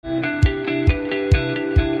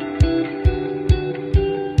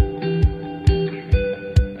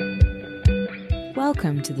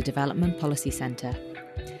welcome to the Development Policy Centre.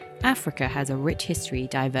 Africa has a rich history,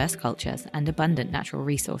 diverse cultures, and abundant natural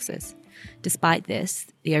resources. Despite this,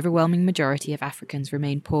 the overwhelming majority of Africans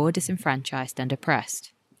remain poor, disenfranchised, and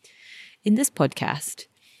oppressed. In this podcast,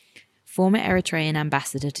 former Eritrean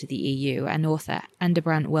ambassador to the EU and author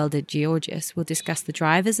Andebrant Welder-Georges will discuss the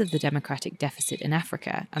drivers of the democratic deficit in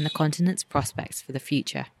Africa and the continent's prospects for the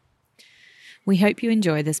future. We hope you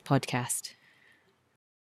enjoy this podcast.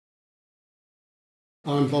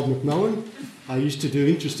 I'm Bob McMullen. I used to do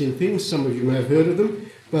interesting things, some of you may have heard of them,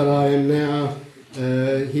 but I am now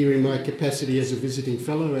here in my capacity as a visiting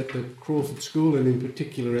fellow at the Crawford School and in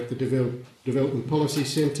particular at the Development Policy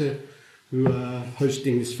Centre, who are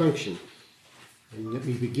hosting this function. And let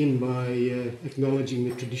me begin by acknowledging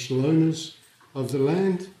the traditional owners of the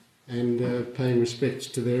land and paying respects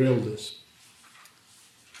to their elders.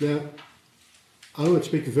 Now, I won't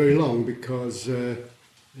speak for very long because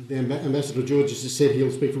Ambassador Georges has said he'll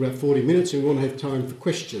speak for about 40 minutes and we want to have time for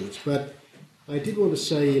questions. But I did want to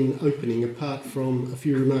say in opening, apart from a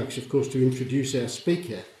few remarks, of course, to introduce our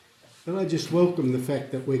speaker, that I just welcome the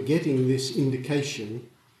fact that we're getting this indication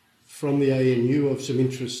from the ANU of some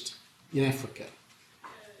interest in Africa.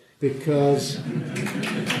 Because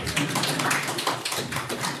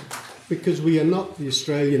we are not the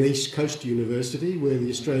Australian East Coast University, we're the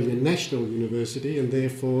Australian National University, and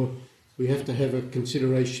therefore we have to have a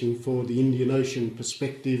consideration for the Indian Ocean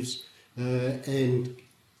perspectives and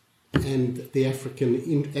the African,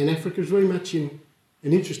 and Africa is very much an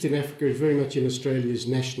interest in Africa is very much in Australia's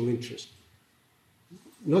national interest.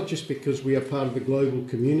 Not just because we are part of the global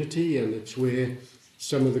community and it's where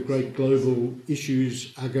some of the great global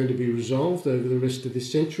issues are going to be resolved over the rest of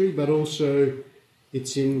this century, but also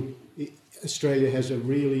Australia has a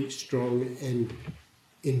really strong and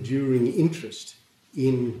enduring interest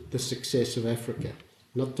in the success of Africa.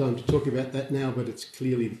 Not time to talk about that now, but it's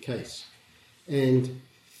clearly the case. And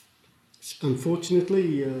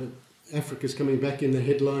unfortunately, Africa's coming back in the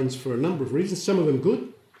headlines for a number of reasons, some of them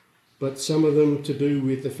good, but some of them to do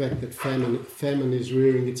with the fact that famine is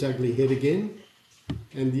rearing its ugly head again.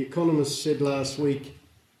 And The Economist said last week,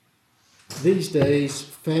 these days,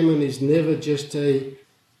 famine is never just a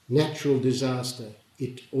natural disaster.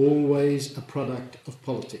 It's always a product of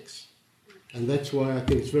politics. And that's why I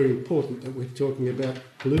think it's very important that we're talking about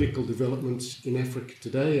political developments in Africa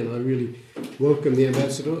today. And I really welcome the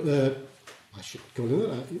ambassador. The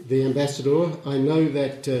ambassador. I know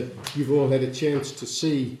that you've all had a chance to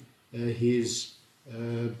see his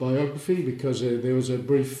biography because there was a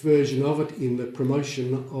brief version of it in the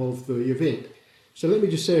promotion of the event. So let me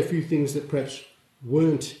just say a few things that perhaps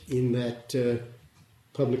weren't in that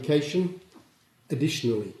publication.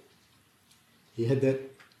 Additionally, he had that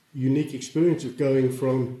unique experience of going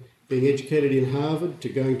from being educated in Harvard to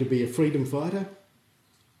going to be a freedom fighter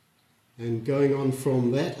and going on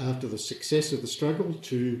from that after the success of the struggle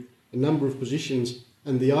to a number of positions.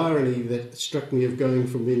 And the irony that struck me of going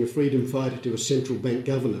from being a freedom fighter to a central bank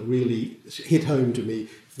governor really hit home to me.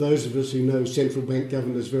 For those of us who know central bank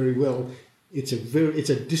governors very well, it's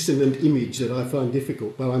a dissonant image that I find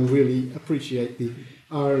difficult, but I really appreciate the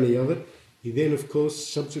irony of it. He then, of course,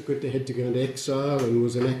 subsequently had to go into exile and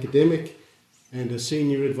was an academic and a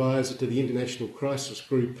senior advisor to the International Crisis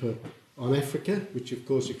Group on Africa, which of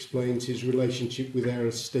course explains his relationship with our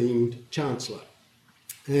esteemed Chancellor.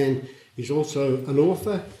 And he's also an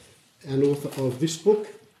author of this book,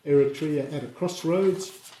 Eritrea at a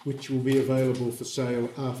Crossroads, which will be available for sale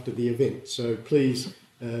after the event. So please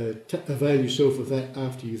avail yourself of that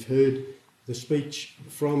after you've heard the speech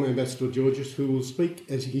from Ambassador Georges, who will speak,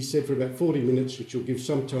 as he said, for about 40 minutes, which will give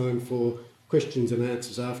some time for questions and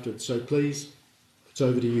answers afterwards. So please, it's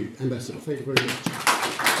over to you, Ambassador. Thank you very much.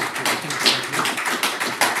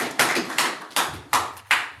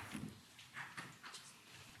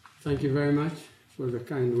 Thank you very much for the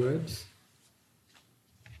kind words.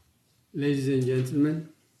 Ladies and gentlemen,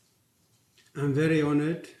 I'm very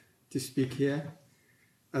honored to speak here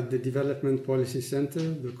at the Development Policy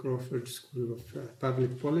Centre, the Crawford School of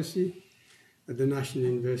Public Policy at the National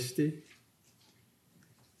University.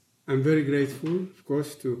 I'm very grateful, of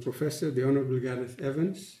course, to Professor the Honourable Gareth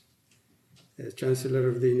Evans, Chancellor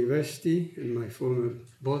of the University and my former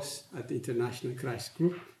boss at the International Crisis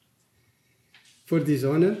Group. For this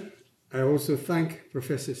honour, I also thank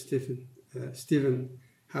Professor Stephen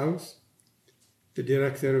House, the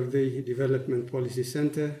Director of the Development Policy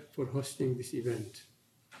Centre, for hosting this event.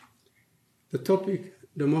 The topic,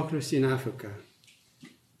 democracy in Africa,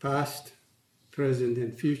 past, present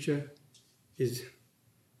and future, is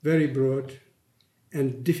very broad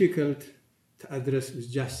and difficult to address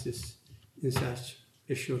with justice in such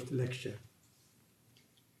a short lecture.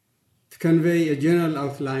 To convey a general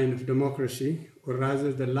outline of democracy, or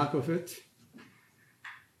rather the lack of it,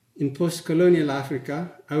 in post-colonial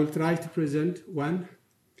Africa, I will try to present 1.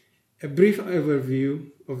 A brief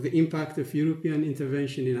overview of the impact of European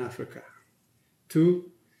intervention in Africa.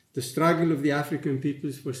 2. The struggle of the African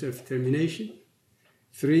peoples for self-determination.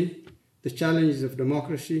 3. The challenges of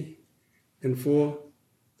democracy. And 4.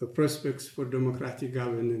 The prospects for democratic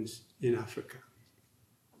governance in Africa.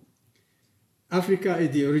 Africa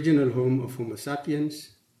is the original home of Homo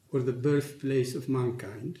sapiens, or the birthplace of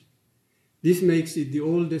mankind. This makes it the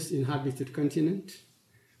oldest inhabited continent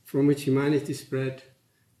from which humanity spread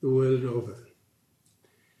the world over.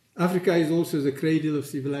 Africa is also the cradle of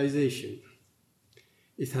civilization.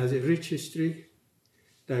 It has a rich history,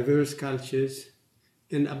 diverse cultures,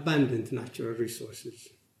 and abundant natural resources.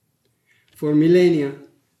 For millennia,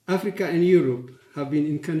 Africa and Europe have been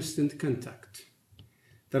in constant contact.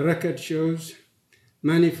 The record shows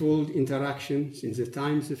manifold interaction since the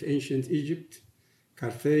times of ancient Egypt,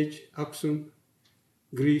 Carthage, Aksum,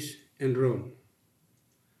 Greece, and Rome.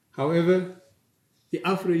 However, the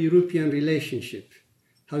Afro-European relationship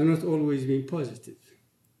has not always been positive.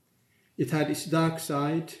 It had its dark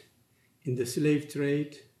side in the slave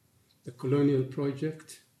trade, the colonial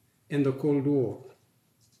project, and the Cold War,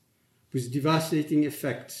 with devastating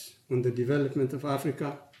effects on the development of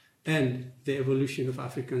Africa and the evolution of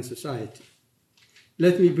African society.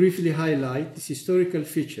 Let me briefly highlight these historical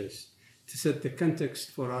features to set the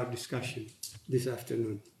context for our discussion this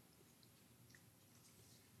afternoon.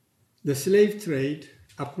 The slave trade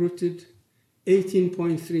uprooted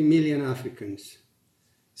 18.3 million Africans.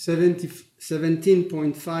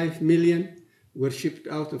 17.5 million were shipped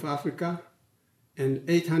out of Africa, and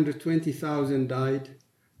 820,000 died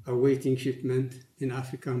awaiting shipment in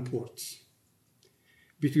African ports.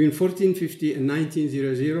 Between 1450 and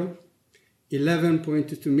 1900,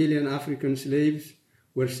 11.2 million African slaves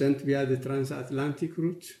were sent via the transatlantic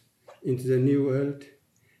route into the New World,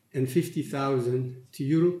 and 50,000 to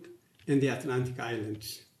Europe and the Atlantic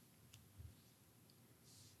Islands.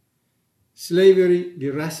 Slavery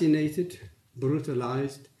deracinated,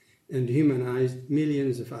 brutalized, and humanized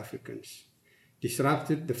millions of Africans,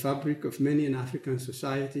 disrupted the fabric of many an African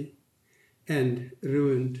society, and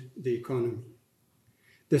ruined the economy.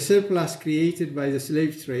 The surplus created by the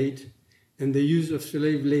slave trade and the use of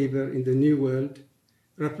slave labor in the New World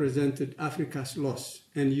represented Africa's loss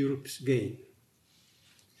and Europe's gain.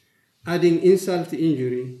 Adding insult to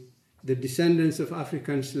injury, the descendants of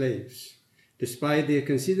African slaves, despite their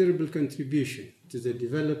considerable contribution to the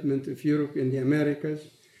development of Europe and the Americas,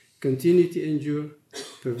 continue to endure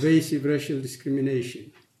pervasive racial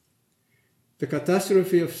discrimination. The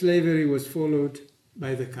catastrophe of slavery was followed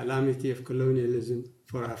by the calamity of colonialism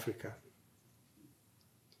for Africa.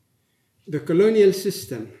 The colonial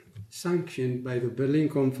system, sanctioned by the Berlin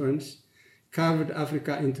Conference, carved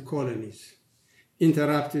Africa into colonies,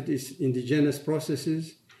 interrupted its indigenous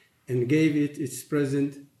processes, and gave it its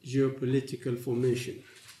present geopolitical formation.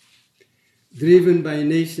 Driven by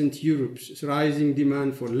nascent Europe's rising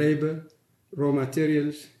demand for labor, raw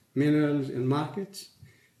materials, minerals, and markets,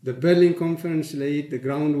 the Berlin Conference laid the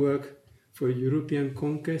groundwork for European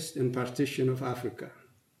conquest and partition of Africa.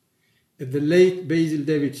 The late Basil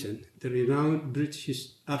Davidson, the renowned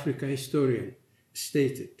British Africa historian,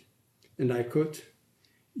 stated, and I quote,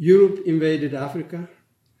 "Europe invaded Africa,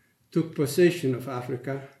 took possession of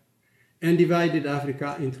Africa, and divided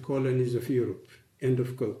Africa into colonies of Europe," end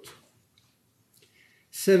of quote.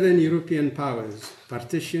 7 European powers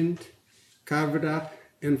partitioned, carved up,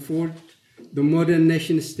 and forged the modern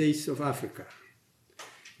nation-states of Africa.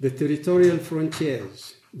 The territorial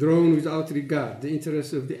frontiers, drawn without regard the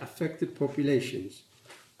interests of the affected populations,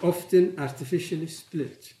 often artificially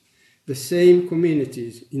split the same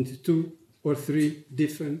communities into 2 or 3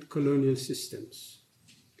 different colonial systems.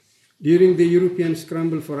 During the European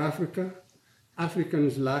scramble for Africa,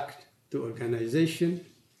 Africans lacked the organization,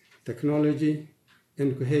 technology,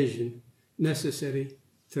 and cohesion necessary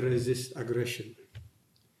to resist aggression.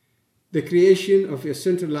 The creation of a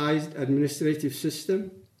centralized administrative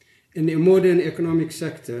system and a modern economic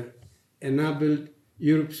sector enabled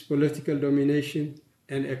Europe's political domination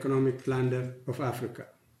and economic plunder of Africa.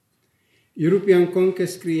 European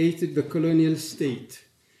conquest created the colonial state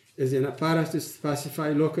as an apparatus to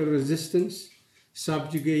pacify local resistance,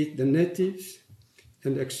 subjugate the natives,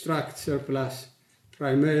 and extract surplus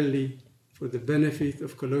primarily for the benefit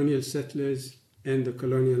of colonial settlers and the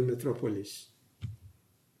colonial metropolis.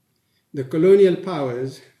 The colonial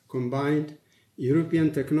powers combined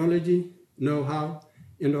European technology, know-how,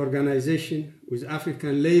 and organization with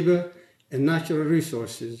African labor and natural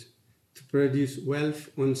resources to produce wealth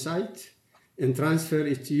on site and transfer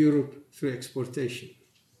it to Europe through exportation.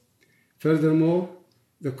 Furthermore,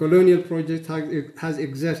 the colonial project has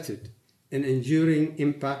exerted an enduring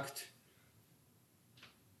impact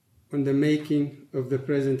on the making of the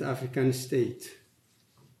present African state.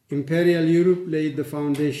 Imperial Europe laid the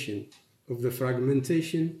foundation of the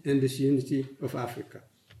fragmentation and disunity of Africa.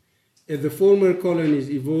 As the former colonies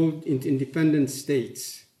evolved into independent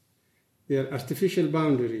states, their artificial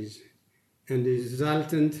boundaries and the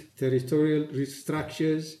resultant territorial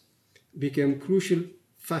structures became crucial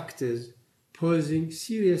factors posing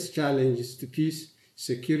serious challenges to peace,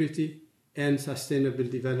 security, and sustainable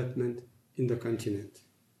development in the continent.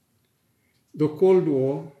 The Cold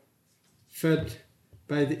War, fed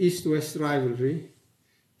by the East-West rivalry,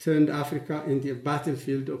 turned Africa into a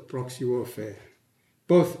battlefield of proxy warfare,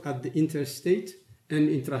 both at the interstate and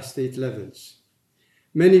intrastate levels.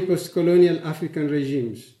 Many post-colonial African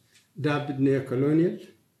regimes, dubbed neo-colonial,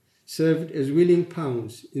 served as willing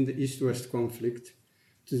pawns in the East-West conflict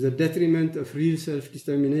to the detriment of real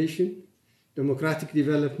self-determination, democratic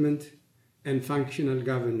development, and functional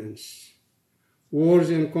governance. Wars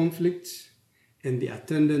and conflicts and the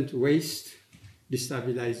attendant waste,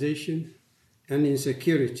 destabilization, and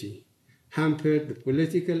insecurity hampered the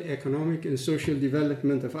political, economic, and social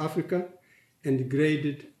development of Africa and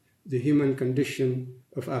degraded the human condition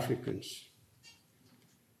of Africans.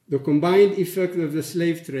 The combined effect of the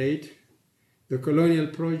slave trade, the colonial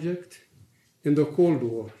project, and the Cold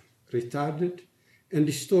War retarded and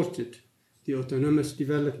distorted the autonomous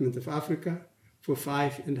development of Africa for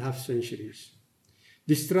 5.5 centuries.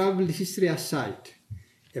 This troubled history aside,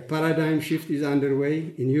 a paradigm shift is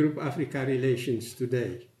underway in Europe-Africa relations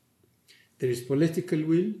today. There is political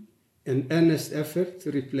will and earnest effort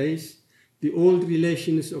to replace the old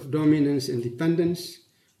relations of dominance and dependence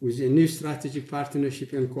with a new strategic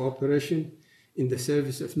partnership and cooperation in the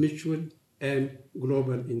service of mutual and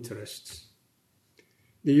global interests.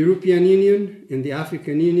 The European Union and the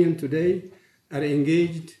African Union today are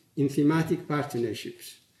engaged in thematic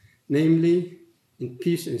partnerships, namely in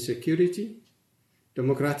peace and security,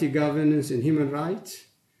 democratic governance and human rights,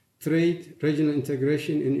 trade, regional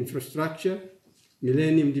integration and infrastructure,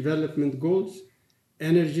 Millennium Development Goals,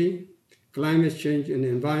 energy, climate change and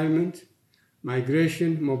environment,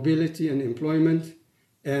 migration, mobility and employment,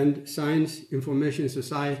 and science, information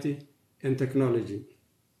society, and technology.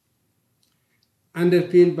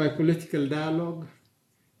 Underpinned by political dialogue,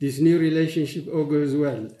 this new relationship augurs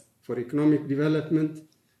well for economic development,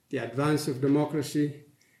 the advance of democracy,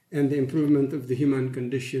 and the improvement of the human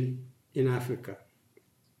condition in Africa.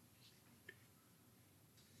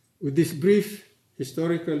 With this brief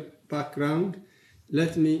historical background,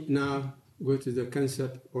 let me now go to the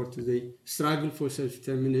concept or to the struggle for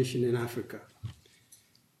self-determination in Africa.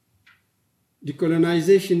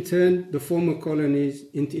 Decolonization turned the former colonies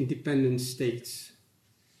into independent states.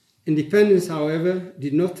 Independence, however,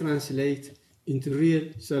 did not translate into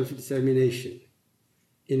real self-determination.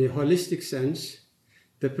 In a holistic sense,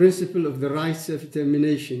 the principle of the right to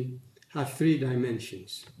self-determination has 3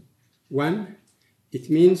 dimensions. 1, it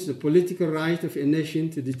means the political right of a nation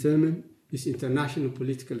to determine its international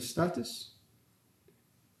political status,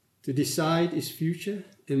 to decide its future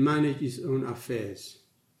and manage its own affairs.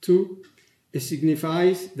 2, it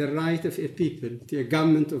signifies the right of a people to a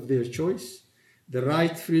government of their choice, the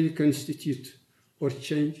right to freely constitute or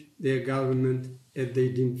change their government as they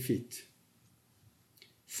deem fit.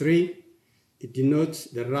 3, it denotes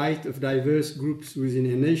the right of diverse groups within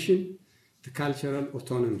a nation to cultural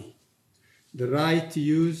autonomy, the right to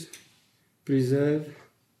use, preserve,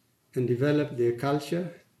 and develop their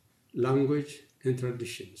culture, language, and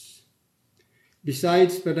traditions.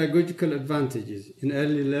 Besides pedagogical advantages in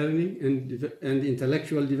early learning and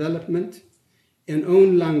intellectual development, an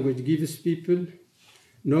own language gives people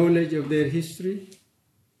knowledge of their history,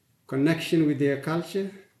 connection with their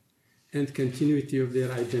culture, and continuity of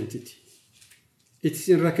their identity. It's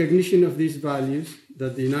in recognition of these values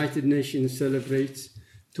that the United Nations celebrates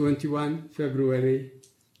 21 February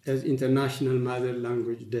as International Mother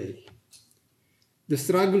Language Day. The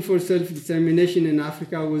struggle for self-determination in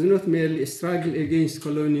Africa was not merely a struggle against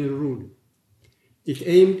colonial rule. It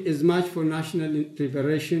aimed as much for national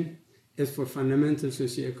liberation as for fundamental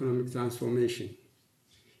socioeconomic transformation.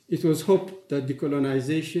 It was hoped that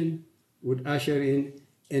decolonization would usher in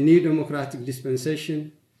a new democratic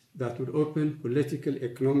dispensation that would open political,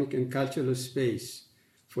 economic, and cultural space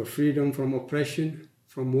for freedom from oppression,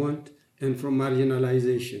 from want, and from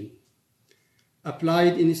marginalization.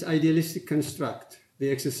 Applied in its idealistic construct, the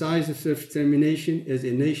exercise of self-determination as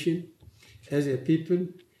a nation, as a people,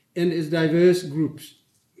 and as diverse groups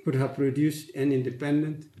would have produced an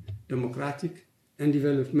independent, democratic, and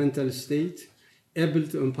developmental state able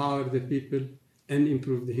to empower the people and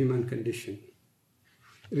improve the human condition.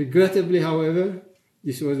 Regrettably, however,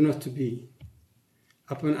 this was not to be.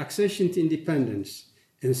 Upon accession to independence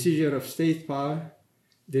and seizure of state power,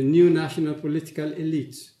 the new national political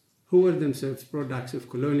elites, who were themselves products of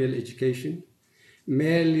colonial education,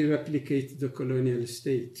 merely replicated the colonial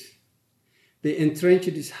state. They entrenched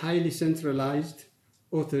its highly centralized,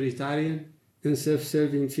 authoritarian, and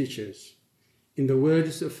self-serving features. In the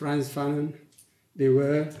words of Frantz Fanon, they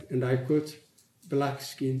were, and I quote, black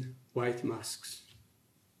skin, white masks.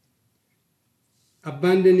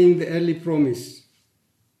 Abandoning the early promise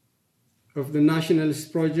of the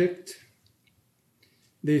nationalist project,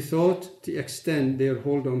 they thought to extend their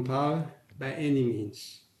hold on power by any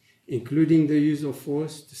means, including the use of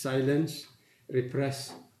force to silence,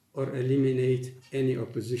 repress, or eliminate any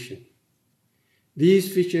opposition.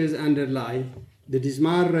 These features underlie the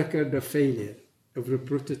dismal record of failure of the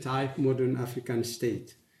prototype modern African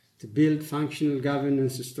state to build functional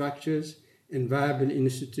governance structures and viable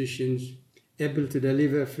institutions able to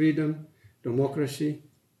deliver freedom, democracy,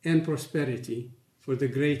 and prosperity for the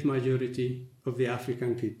great majority of the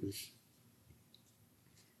African peoples.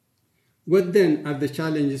 What then are the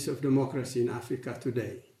challenges of democracy in Africa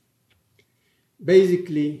today?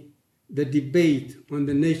 Basically, the debate on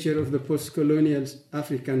the nature of the post-colonial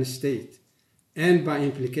African state, and by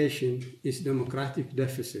implication its democratic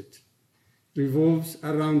deficit, revolves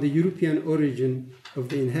around the European origin of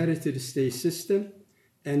the inherited state system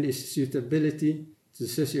and its suitability to the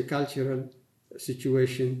socio-cultural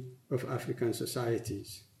situation of African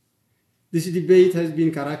societies. This debate has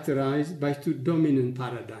been characterized by two dominant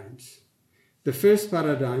paradigms. The first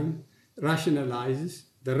paradigm rationalizes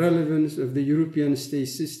the relevance of the European state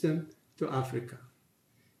system to Africa.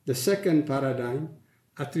 The second paradigm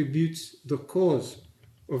attributes the cause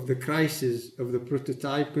of the crisis of the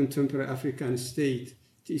prototype contemporary African state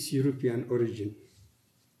to its European origin.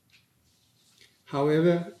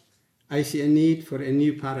 However, I see a need for a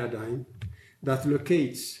new paradigm that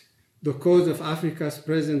locates the cause of Africa's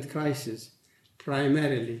present crisis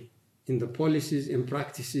primarily in the policies and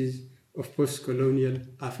practices of post-colonial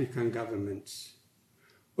African governments.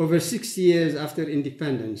 Over 60 years after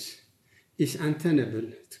independence, it's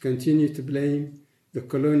untenable to continue to blame the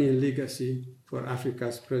colonial legacy for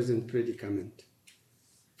Africa's present predicament.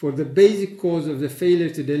 For the basic cause of the failure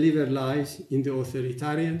to deliver lies in the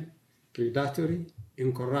authoritarian, predatory,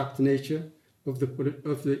 and corrupt nature of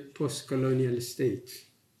the post-colonial state.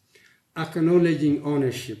 Acknowledging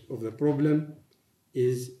ownership of the problem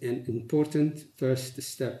is an important first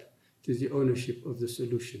step to the ownership of the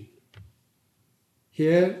solution.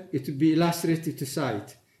 Here, it would be illustrative to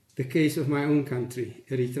cite the case of my own country,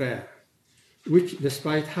 Eritrea, which,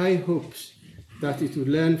 despite high hopes that it would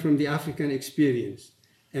learn from the African experience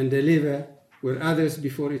and deliver where others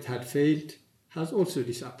before it had failed, has also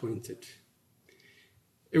disappointed.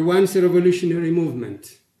 A once revolutionary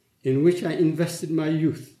movement in which I invested my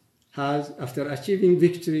youth has, after achieving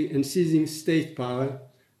victory and seizing state power,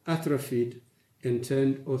 atrophied and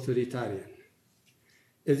turned authoritarian.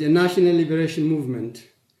 As a national liberation movement,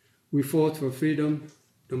 we fought for freedom,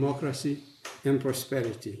 democracy, and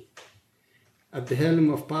prosperity. At the helm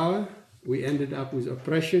of power, we ended up with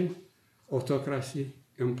oppression, autocracy,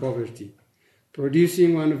 and poverty,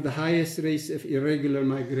 producing one of the highest rates of irregular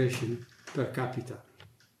migration per capita.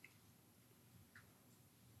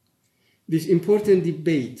 This important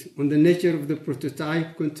debate on the nature of the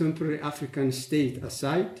prototype contemporary African state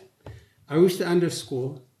aside, I wish to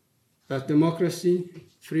underscore that democracy,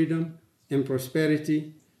 freedom, and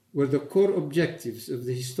prosperity were the core objectives of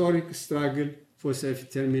the historic struggle for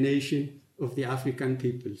self-determination of the African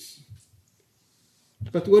peoples.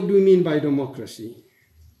 But what do we mean by democracy?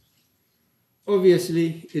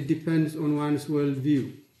 Obviously, it depends on one's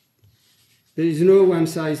worldview. There is no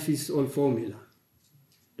one-size-fits-all formula.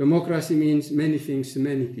 Democracy means many things to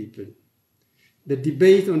many people. The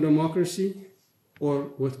debate on democracy, or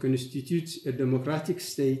what constitutes a democratic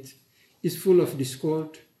state, is full of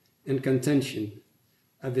discord and contention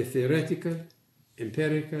at the theoretical,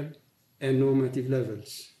 empirical, and normative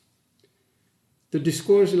levels. The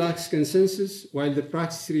discourse lacks consensus while the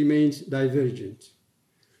practice remains divergent.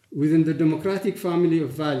 Within the democratic family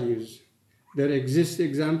of values, there exist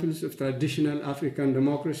examples of traditional African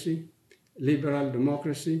democracy, liberal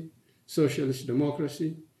democracy, socialist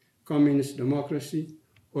democracy, communist democracy,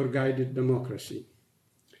 or guided democracy.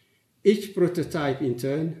 Each prototype, in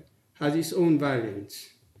turn, has its own variants.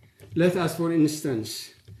 Let us, for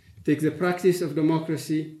instance, take the practice of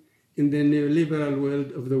democracy in the neoliberal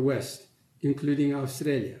world of the West including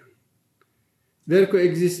Australia. There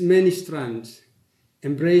coexist many strands,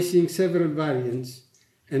 embracing several variants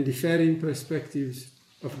and differing perspectives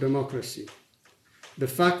of democracy. The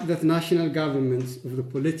fact that national governments of the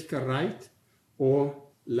political right or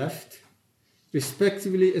left,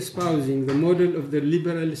 respectively espousing the model of the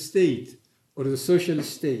liberal state or the social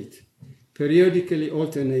state, periodically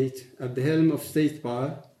alternate at the helm of state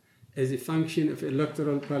power as a function of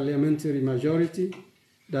electoral parliamentary majority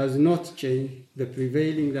does not change the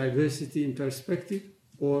prevailing diversity in perspective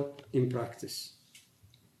or in practice.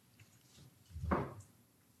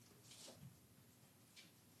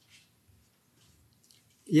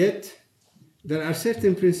 Yet, there are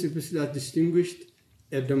certain principles that distinguish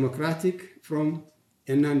a democratic from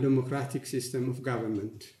a non-democratic system of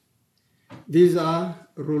government. These are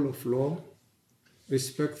rule of law,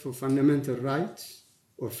 respect for fundamental rights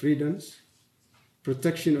or freedoms,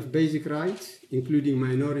 protection of basic rights, including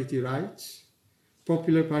minority rights,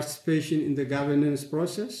 popular participation in the governance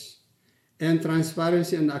process, and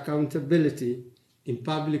transparency and accountability in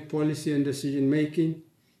public policy and decision-making,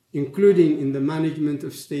 including in the management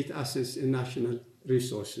of state assets and national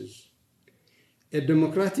resources. A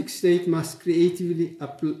democratic state must creatively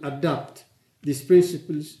adapt these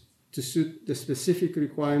principles to suit the specific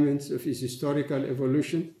requirements of its historical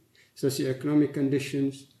evolution, socioeconomic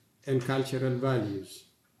conditions, and cultural values.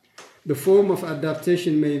 The form of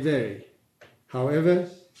adaptation may vary. However,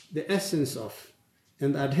 the essence of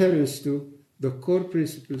and adherence to the core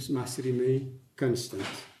principles must remain constant.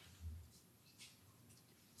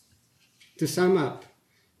 To sum up,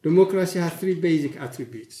 democracy has three basic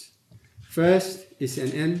attributes. First is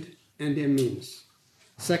an end and a means.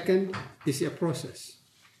 Second is a process.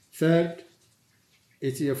 Third,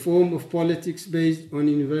 it is a form of politics based on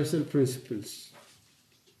universal principles.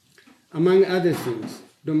 Among other things,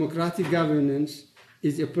 democratic governance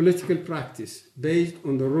is a political practice based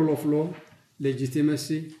on the rule of law,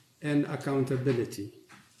 legitimacy, and accountability.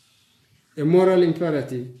 A moral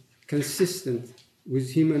imperative consistent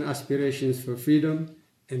with human aspirations for freedom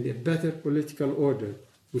and a better political order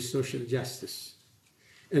with social justice,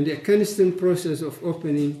 and a constant process of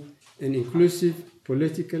opening an inclusive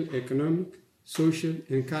political, economic, social,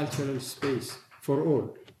 and cultural space for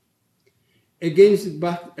all. Against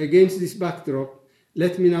this backdrop,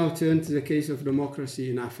 let me now turn to the case of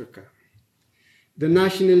democracy in Africa. The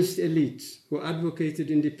nationalist elites who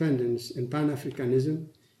advocated independence and Pan-Africanism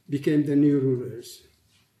became the new rulers.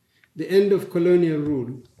 The end of colonial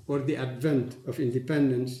rule, or the advent of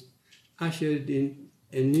independence, ushered in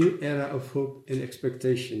a new era of hope and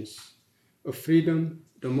expectations, of freedom,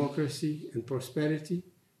 democracy, and prosperity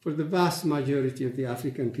for the vast majority of the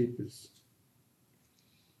African peoples.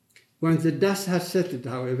 Once the dust has settled,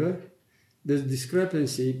 however, the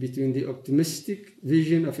discrepancy between the optimistic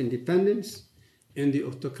vision of independence and the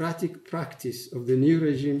autocratic practice of the new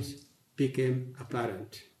regimes became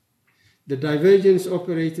apparent. The divergence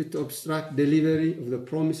operated to obstruct delivery of the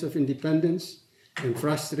promise of independence and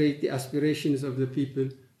frustrate the aspirations of the people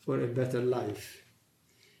for a better life.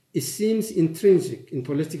 It seems intrinsic in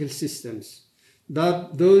political systems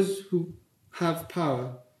that those who have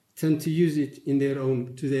power tend to use it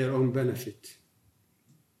to their own benefit.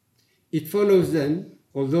 It follows then,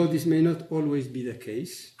 although this may not always be the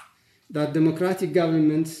case, that democratic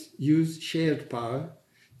governments use shared power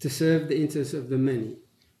to serve the interests of the many,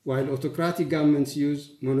 while autocratic governments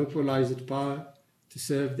use monopolized power to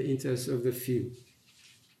serve the interests of the few.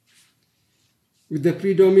 With the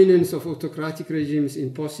predominance of autocratic regimes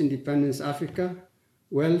in post-independence Africa,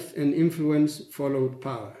 wealth and influence followed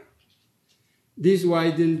power. This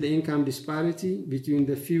widened the income disparity between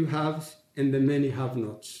the few haves and the many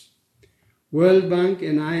have-nots. World Bank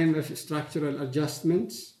and IMF structural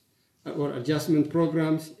adjustments or adjustment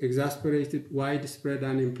programs exacerbated widespread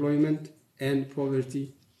unemployment and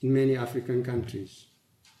poverty in many African countries.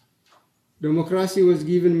 Democracy was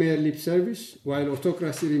given mere lip service, while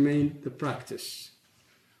autocracy remained the practice.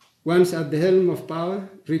 Once at the helm of power,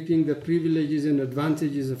 reaping the privileges and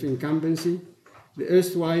advantages of incumbency, the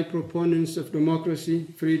erstwhile proponents of democracy,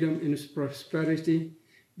 freedom, and prosperity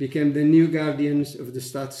became the new guardians of the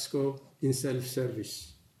status quo in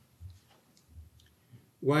self-service.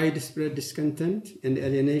 Widespread discontent and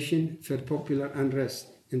alienation fed popular unrest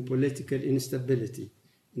and political instability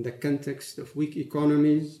in the context of weak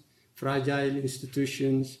economies, fragile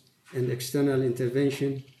institutions, and external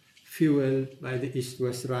intervention fueled by the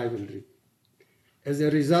East-West rivalry. As a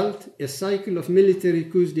result, a cycle of military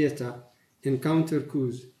coups d'etat and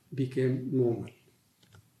counter-coups became normal.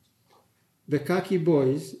 The Khaki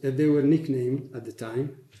Boys, as they were nicknamed at the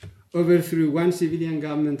time, overthrew one civilian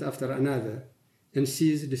government after another and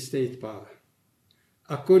seized state power.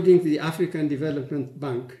 According to the African Development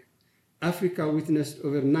Bank, Africa witnessed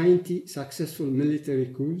over 90 successful military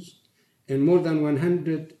coups and more than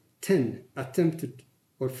 110 attempted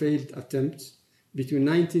or failed attempts between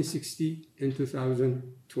 1960 and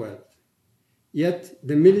 2012. Yet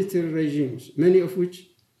the military regimes, many of which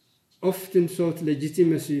often sought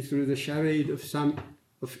legitimacy through the charade of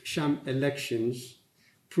sham elections,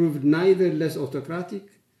 proved neither less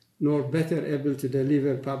autocratic nor better able to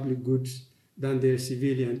deliver public goods than their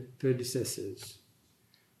civilian predecessors.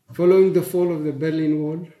 Following the fall of the Berlin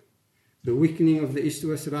Wall, the weakening of the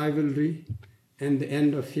East-West rivalry, and the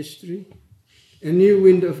end of history, a new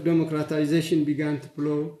wind of democratization began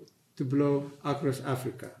to blow across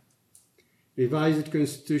Africa. Revised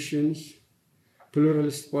constitutions,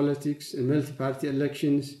 pluralist politics, and multi-party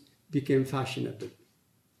elections became fashionable.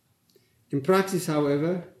 In practice,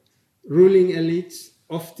 however, ruling elites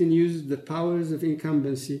often used the powers of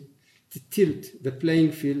incumbency to tilt the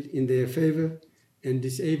playing field in their favor and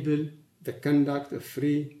disable the conduct of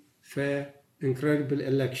free, fair, and credible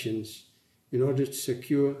elections in order to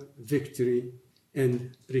secure victory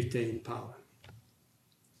and retain power.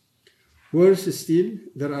 Worse still,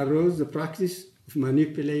 there arose the practice of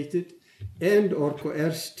manipulated and or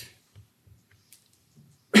coerced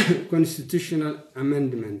constitutional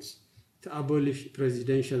amendments to abolish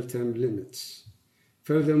presidential term limits.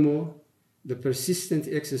 Furthermore, the persistent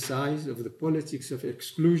exercise of the politics of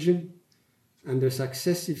exclusion under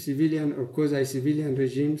successive civilian or quasi-civilian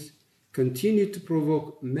regimes continued to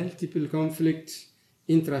provoke multiple conflicts,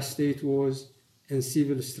 intrastate wars, and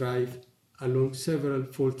civil strife along several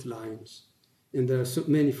fault lines. And there are so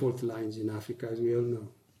many fault lines in Africa, as we all know.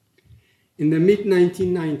 In the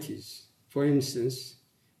mid-1990s, for instance,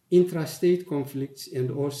 intrastate conflicts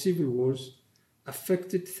and or civil wars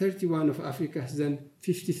affected 31 of Africa's then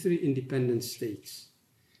 53 independent states.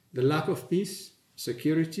 The lack of peace,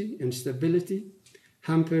 security, and stability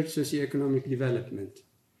hampered socioeconomic development.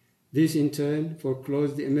 This in turn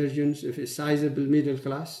foreclosed the emergence of a sizable middle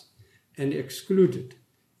class and excluded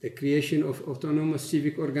the creation of autonomous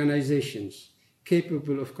civic organizations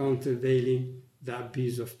capable of countervailing the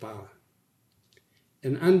abuse of power.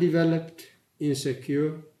 An undeveloped,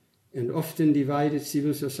 insecure, and often divided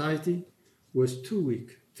civil society was too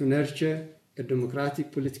weak to nurture a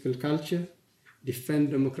democratic political culture,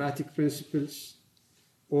 defend democratic principles,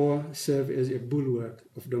 or serve as a bulwark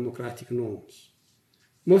of democratic norms.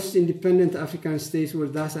 Most independent African states were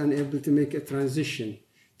thus unable to make a transition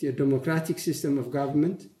to a democratic system of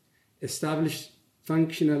government, establish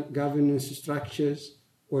functional governance structures,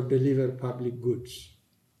 or deliver public goods.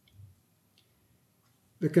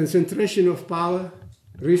 The concentration of power,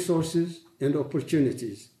 resources, and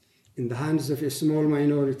opportunities in the hands of a small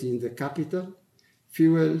minority in the capital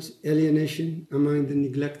fuels alienation among the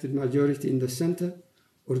neglected majority in the center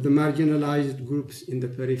or the marginalized groups in the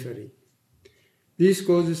periphery. This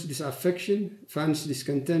causes disaffection, fans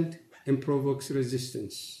discontent, and provokes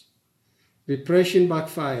resistance. Repression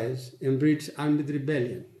backfires and breeds armed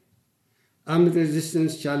rebellion. Armed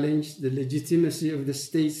resistance challenged the legitimacy of the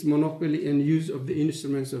state's monopoly and use of the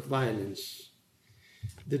instruments of violence.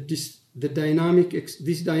 This dynamic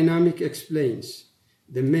explains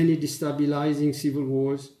the many destabilizing civil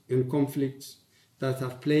wars and conflicts that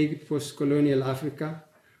have plagued post-colonial Africa,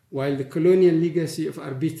 while the colonial legacy of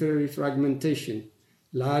arbitrary fragmentation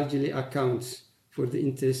largely accounts for the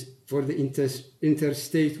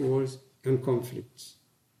interstate wars and conflicts.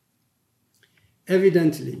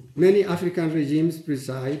 Evidently, many African regimes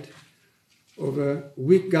preside over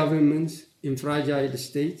weak governments in fragile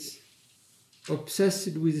states,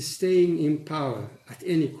 obsessed with staying in power at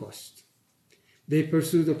any cost. They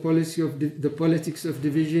pursue the politics of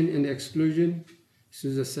division and exclusion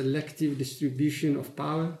through the selective distribution of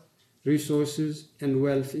power, resources, and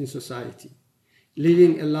wealth in society,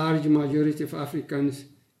 leaving a large majority of Africans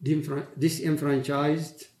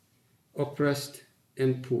disenfranchised, oppressed,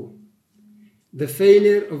 and poor. The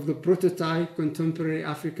failure of the prototype contemporary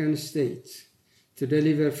African states to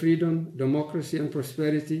deliver freedom, democracy, and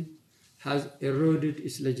prosperity has eroded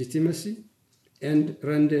its legitimacy and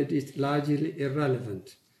rendered it largely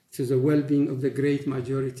irrelevant to the well-being of the great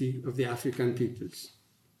majority of the African peoples.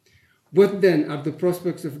 What then are the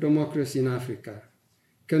prospects of democracy in Africa?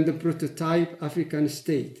 Can the prototype African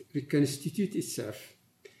state reconstitute itself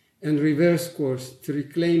and reverse course to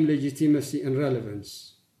reclaim legitimacy and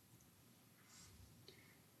relevance?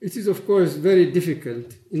 It is, of course, very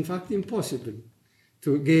difficult, in fact impossible,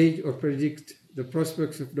 to gauge or predict the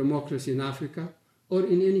prospects of democracy in Africa or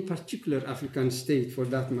in any particular African state for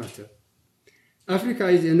that matter. Africa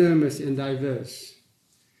is enormous and diverse.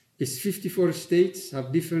 Its 54 states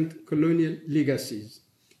have different colonial legacies.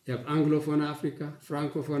 You have Anglophone Africa,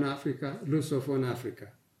 Francophone Africa, Lusophone Africa.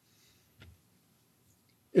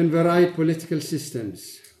 And varied political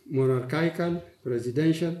systems, monarchical,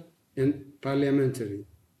 presidential, and parliamentary.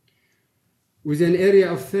 With an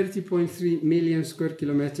area of 30.3 million square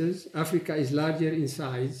kilometers, Africa is larger in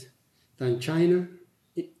size than China,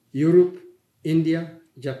 Europe, India,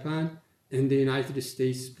 Japan, and the United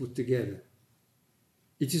States put together.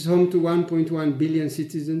 It is home to 1.1 billion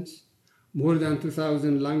citizens, more than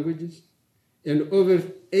 2,000 languages, and over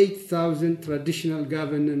 8,000 traditional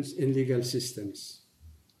governance and legal systems.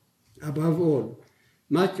 Above all,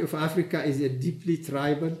 much of Africa is a deeply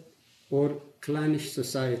tribal or clannish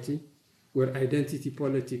society where identity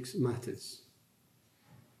politics matters.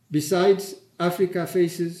 Besides, Africa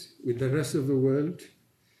faces, with the rest of the world,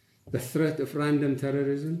 the threat of random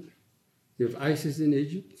terrorism. You have ISIS in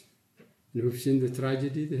Egypt, and we've seen the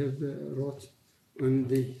tragedy they have wrought on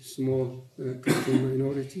the small Christian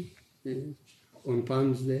minority on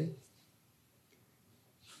Palm's Day.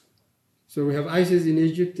 So we have ISIS in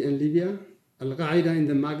Egypt and Libya, Al-Qaeda in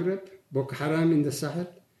the Maghreb, Boko Haram in the Sahel,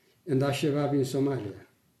 and Al-Shabaab in Somalia.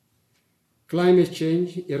 Climate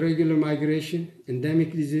change, irregular migration,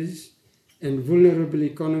 endemic disease, and vulnerable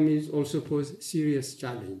economies also pose serious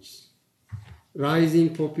challenges.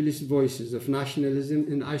 Rising populist voices of nationalism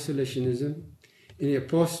and isolationism in a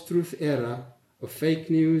post-truth era of fake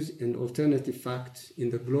news and alternative facts in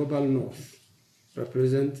the global north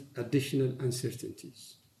represent additional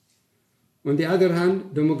uncertainties. On the other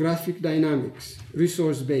hand, demographic dynamics,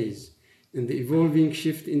 resource base, and the evolving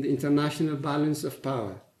shift in the international balance of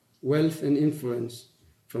power, wealth, and influence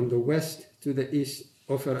from the West to the East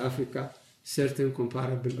offer Africa certain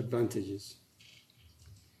comparable advantages.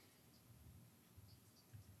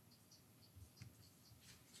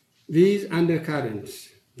 These undercurrents,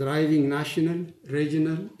 driving national,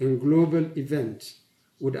 regional, and global events,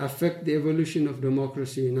 would affect the evolution of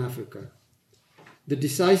democracy in Africa. The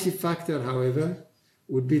decisive factor, however,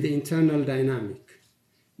 would be the internal dynamic,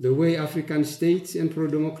 the way African states and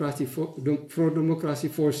pro-democracy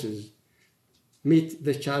forces meet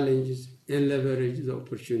the challenges and leverage the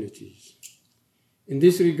opportunities. In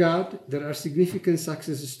this regard, there are significant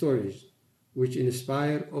success stories which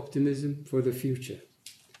inspire optimism for the future.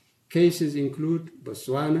 Cases include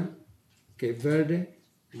Botswana, Cape Verde,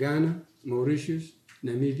 Ghana, Mauritius,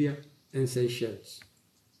 Namibia, and Seychelles.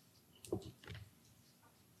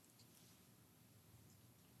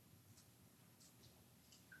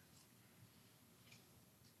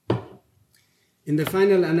 In the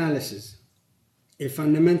final analysis, a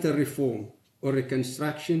fundamental reform or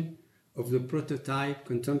reconstruction of the prototype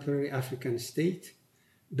contemporary African state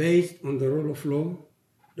based on the rule of law,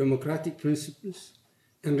 democratic principles,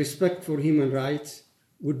 and respect for human rights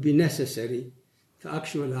would be necessary to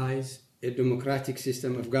actualize a democratic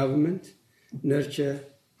system of government, nurture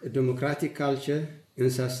a democratic culture,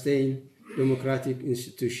 and sustain democratic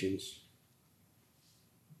institutions.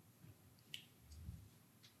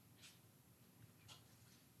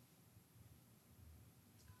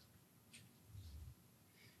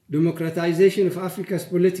 Democratization of Africa's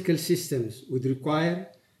political systems would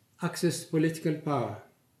require access to political power,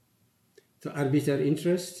 to arbiter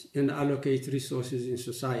interests, and allocate resources in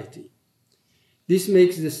society. This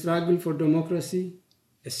makes the struggle for democracy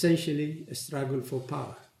essentially a struggle for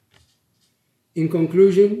power. In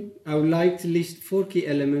conclusion, I would like to list 4 key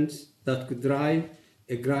elements that could drive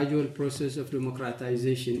a gradual process of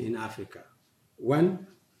democratization in Africa. 1,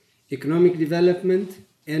 economic development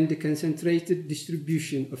and the concentrated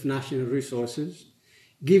distribution of national resources,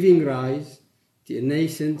 giving rise to a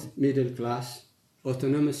nascent middle class,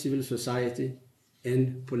 autonomous civil society,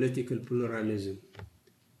 and political pluralism.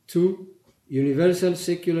 2, universal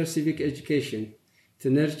secular civic education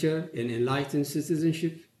to nurture an enlightened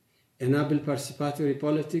citizenship, enable participatory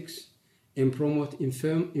politics, and promote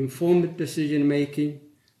informed decision-making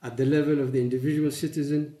at the level of the individual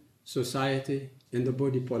citizen, society, and the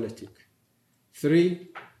body politic. 3,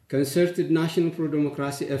 concerted national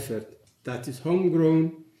pro-democracy effort that is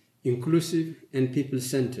homegrown, inclusive, and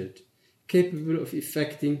people-centered, capable of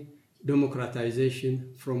effecting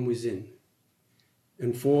democratization from within.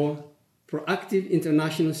 And 4, proactive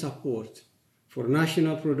international support for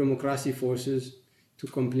national pro-democracy forces to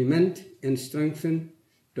complement and strengthen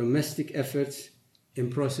domestic efforts and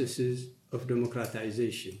processes of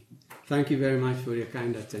democratization. Thank you very much for your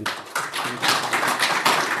kind attention.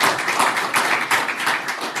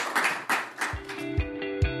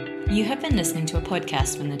 You have been listening to a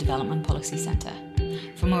podcast from the Development Policy Centre.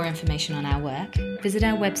 For more information on our work, visit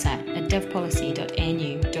our website at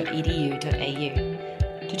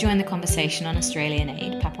devpolicy.anu.edu.au. To join the conversation on Australian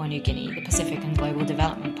aid, Papua New Guinea, the Pacific and global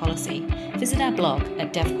development policy, visit our blog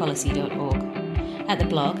at devpolicy.org. At the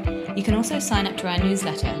blog, you can also sign up to our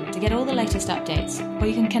newsletter to get all the latest updates, or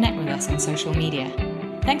you can connect with us on social media.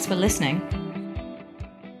 Thanks for listening.